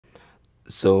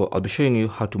So I'll be showing you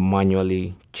how to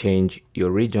manually change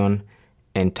your region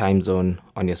and time zone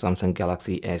on your Samsung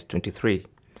Galaxy S23.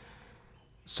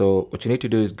 So what you need to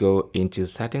do is go into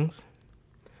settings.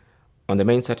 On the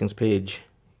main settings page,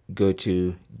 go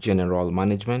to general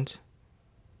management,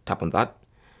 tap on that.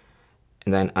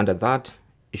 And then under that,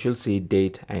 you should see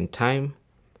date and time.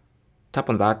 Tap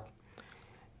on that.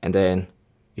 And then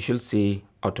you should see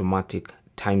automatic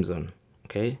time zone.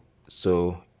 Okay,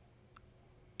 so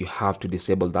you have to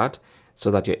disable that so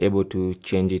that you're able to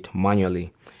change it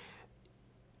manually.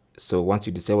 So once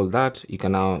you disable that, you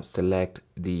can now select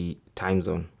the time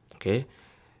zone. Okay,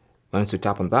 once you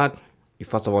tap on that, you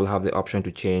first of all have the option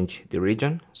to change the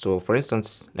region. So for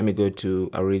instance, let me go to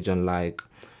a region like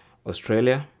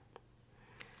Australia,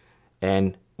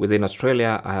 and within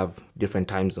Australia I have different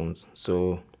time zones,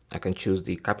 so I can choose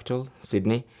the capital,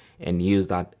 Sydney, and use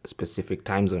that specific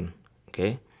time zone.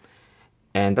 Okay,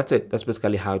 and that's it. That's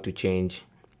basically how to change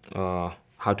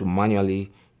how to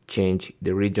manually change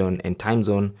the region and time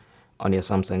zone on your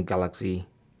Samsung Galaxy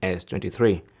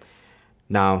S23.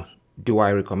 Now, do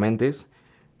I recommend this?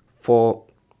 For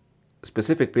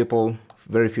specific people,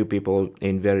 very few people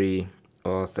in very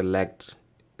select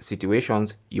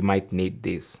situations, you might need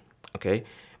this. Okay,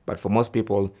 but for most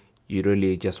people, you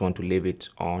really just want to leave it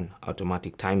on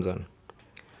automatic time zone.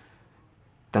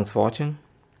 Thanks for watching.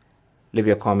 Leave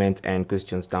your comments and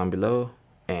questions down below,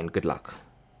 and good luck.